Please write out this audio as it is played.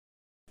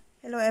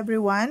Hello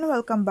everyone,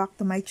 welcome back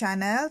to my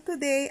channel.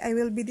 Today I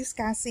will be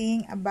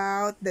discussing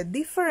about the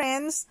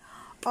difference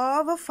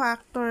of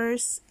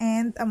factors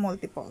and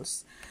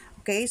multiples.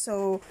 Okay,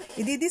 so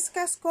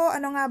i-discuss ko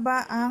ano nga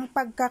ba ang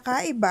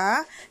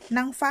pagkakaiba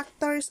ng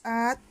factors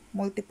at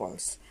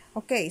multiples.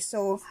 Okay,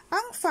 so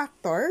ang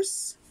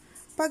factors,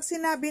 pag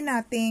sinabi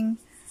nating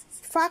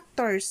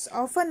factors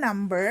of a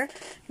number,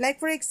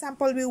 like for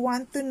example, we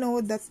want to know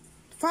the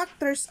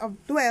factors of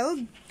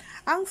 12,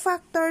 ang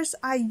factors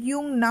ay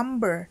yung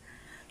number.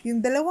 Yung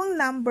dalawang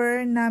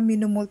number na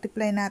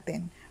minumultiply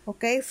natin.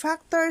 Okay?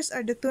 Factors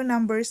are the two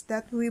numbers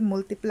that we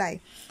multiply.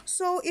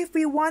 So, if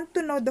we want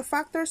to know the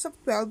factors of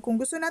 12,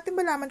 kung gusto natin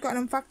malaman kung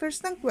anong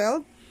factors ng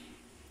 12,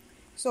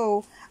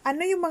 so,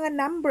 ano yung mga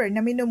number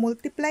na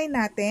minumultiply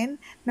natin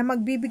na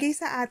magbibigay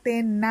sa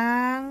atin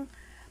ng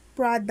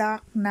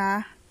product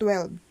na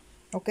 12.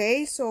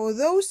 Okay? So,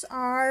 those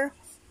are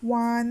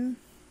 1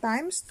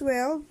 times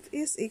 12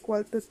 is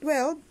equal to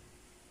 12.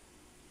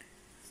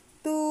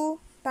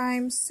 2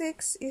 times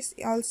 6 is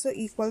also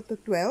equal to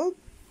 12.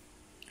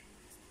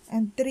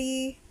 And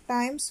 3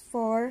 times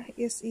 4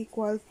 is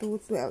equal to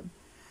 12.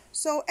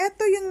 So,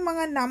 eto yung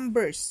mga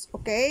numbers,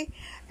 okay?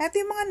 Eto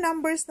yung mga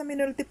numbers na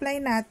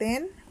minultiply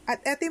natin at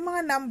eto yung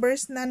mga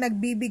numbers na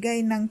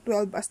nagbibigay ng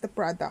 12 as the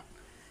product.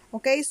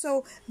 Okay,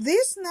 so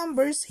these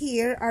numbers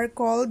here are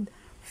called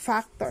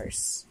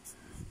factors.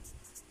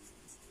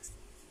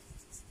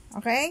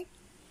 Okay?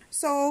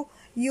 So,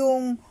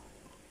 yung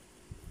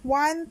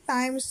 1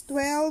 times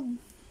 12,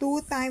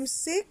 2 times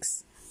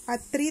 6, at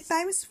 3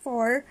 times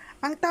 4,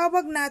 ang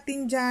tawag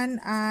natin dyan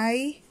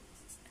ay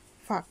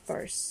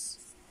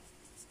factors.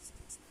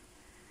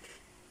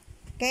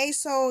 Okay,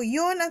 so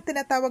yun ang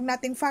tinatawag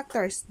nating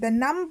factors. The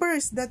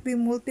numbers that we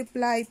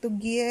multiply to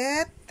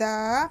get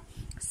the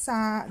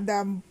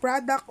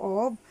product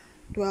of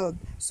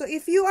 12. So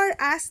if you are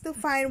asked to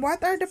find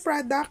what are the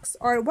products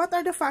or what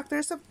are the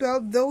factors of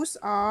 12, those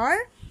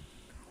are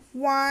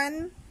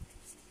 1,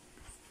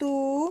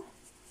 2,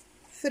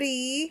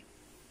 3,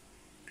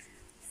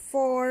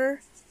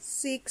 4,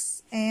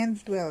 6, and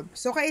 12.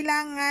 So,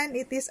 kailangan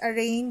it is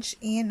arranged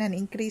in an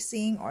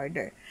increasing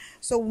order.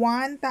 So,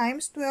 1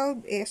 times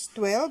 12 is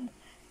 12,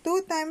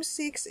 2 times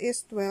 6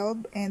 is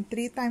 12, and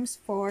 3 times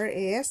 4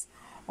 is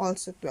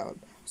also 12.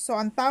 So,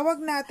 ang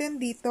tawag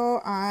natin dito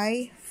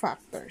ay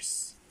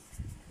factors.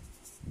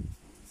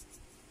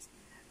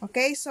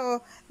 Okay,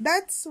 so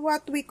that's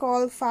what we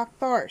call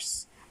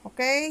factors.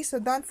 Okay, so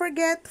don't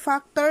forget,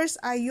 factors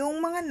ay yung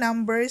mga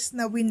numbers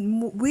na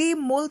we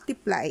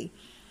multiply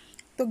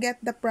to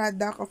get the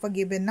product of a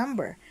given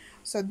number.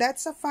 So,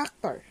 that's a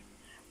factor.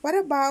 What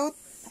about,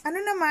 ano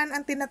naman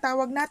ang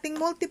tinatawag nating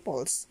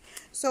multiples?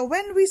 So,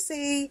 when we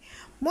say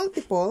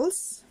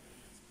multiples,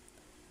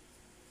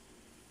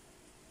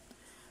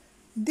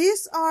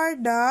 these are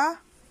the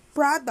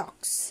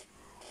products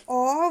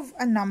of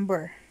a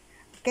number.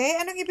 Okay,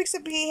 anong ibig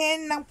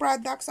sabihin ng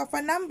products of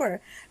a number?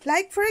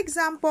 Like, for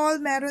example,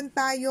 meron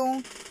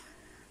tayong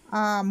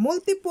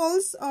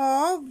multiples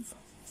of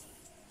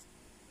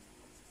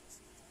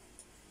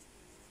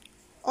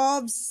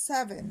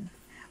 7.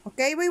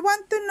 Okay, we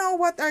want to know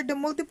what are the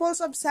multiples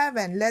of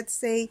 7. Let's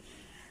say,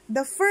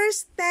 the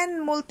first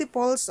 10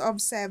 multiples of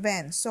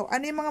 7. So,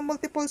 ano yung mga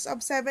multiples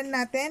of 7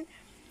 natin?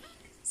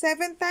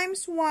 7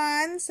 times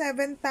 1,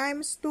 7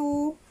 times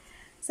 2,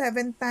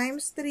 7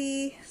 times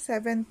 3,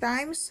 7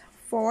 times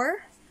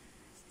 4,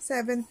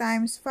 7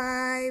 times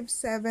 5,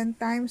 7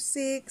 times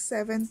 6,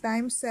 7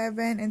 times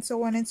 7, and so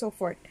on and so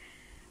forth.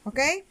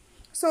 Okay?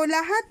 So,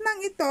 lahat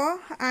ng ito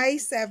ay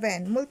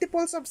 7.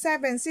 Multiples of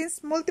 7.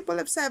 Since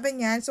multiple of 7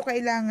 yan, so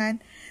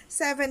kailangan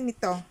 7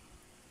 nito.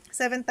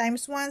 7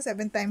 times 1,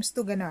 7 times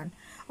 2, ganon.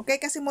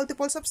 Okay? Kasi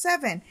multiples of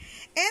 7.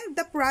 And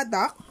the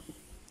product,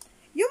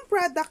 yung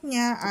product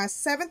niya,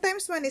 7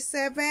 times 1 is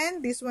 7.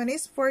 This one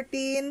is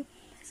 14.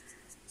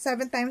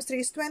 7 times 3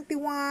 is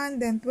 21.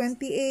 Then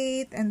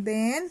 28. And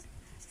then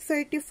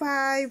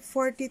 35,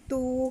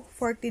 42,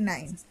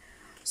 49.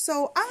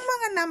 So, ang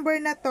mga number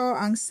na to,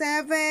 ang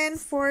 7,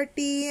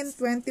 14,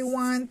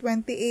 21,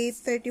 28,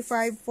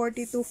 35,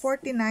 42,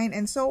 49,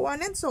 and so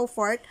on and so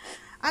forth,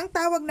 ang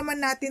tawag naman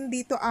natin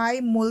dito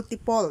ay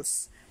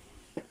multiples.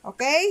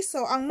 Okay?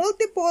 So, ang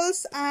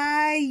multiples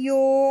ay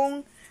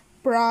yung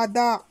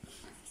product.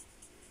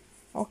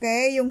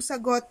 Okay? Yung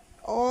sagot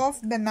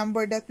of the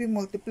number that we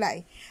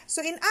multiply.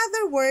 So, in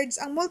other words,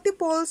 ang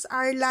multiples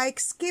are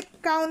like skip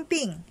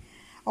counting.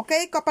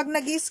 Okay, kapag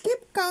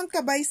nag-skip count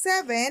ka by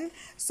 7,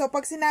 so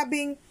pag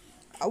sinabing,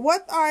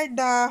 what are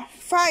the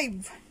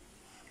first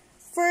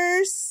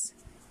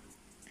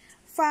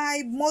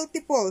 5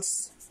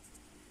 multiples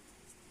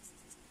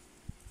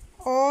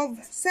of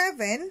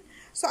 7,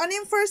 so ano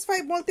yung first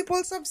 5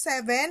 multiples of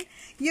 7?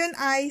 Yun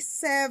ay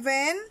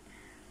 7,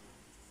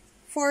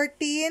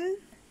 14,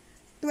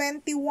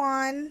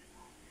 21,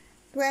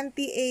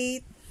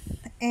 28,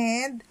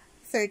 and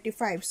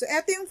 35. So,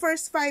 ito yung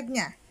first 5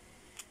 niya.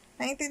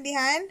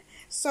 Naintindihan?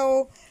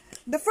 So,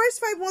 the first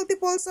 5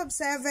 multiples of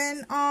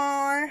 7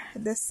 are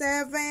the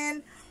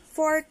 7,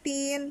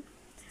 14,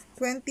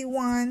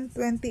 21,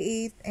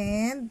 28,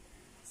 and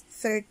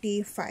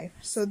 35.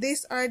 So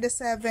these are the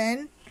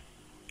 7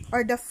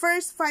 or the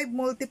first 5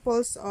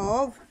 multiples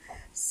of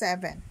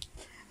 7.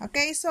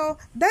 Okay, so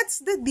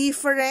that's the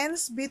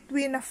difference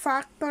between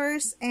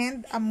factors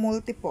and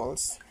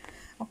multiples.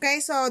 Okay,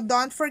 so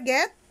don't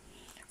forget,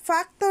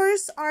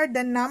 factors are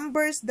the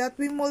numbers that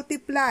we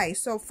multiply.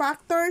 So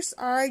factors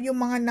are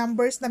yung mga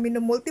numbers na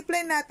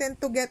minumultiply natin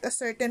to get a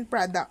certain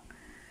product.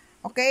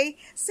 Okay,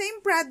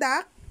 same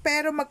product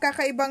pero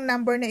magkakaibang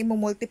number na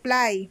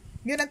imumultiply.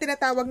 Yun ang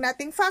tinatawag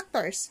nating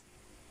factors.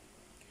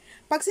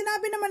 Pag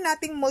sinabi naman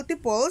nating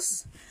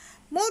multiples,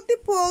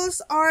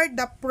 multiples are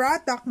the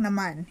product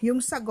naman,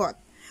 yung sagot.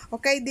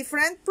 Okay,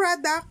 different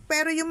product,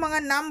 pero yung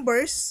mga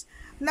numbers,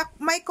 na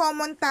may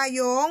common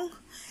tayong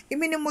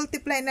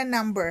iminumultiply na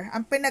number.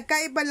 Ang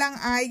pinagkaiba lang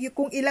ay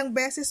kung ilang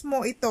beses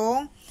mo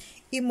itong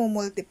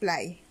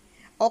imumultiply.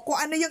 O kung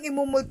ano yung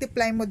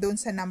imumultiply mo doon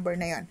sa number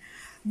na yon.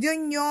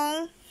 Yun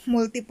yung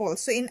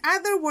multiples. So, in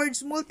other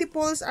words,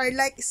 multiples are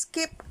like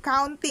skip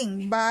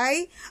counting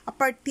by a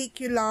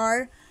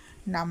particular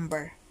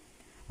number.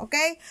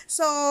 Okay?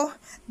 So,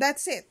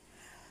 that's it.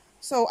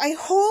 So, I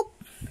hope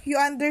you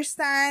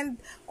understand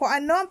kung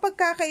ano ang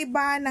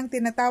pagkakaiba ng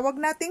tinatawag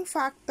nating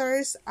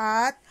factors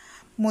at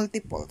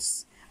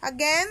multiples.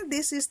 Again,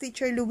 this is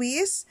Teacher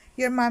Luis,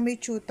 your mommy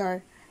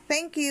tutor.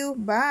 Thank you.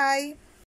 Bye!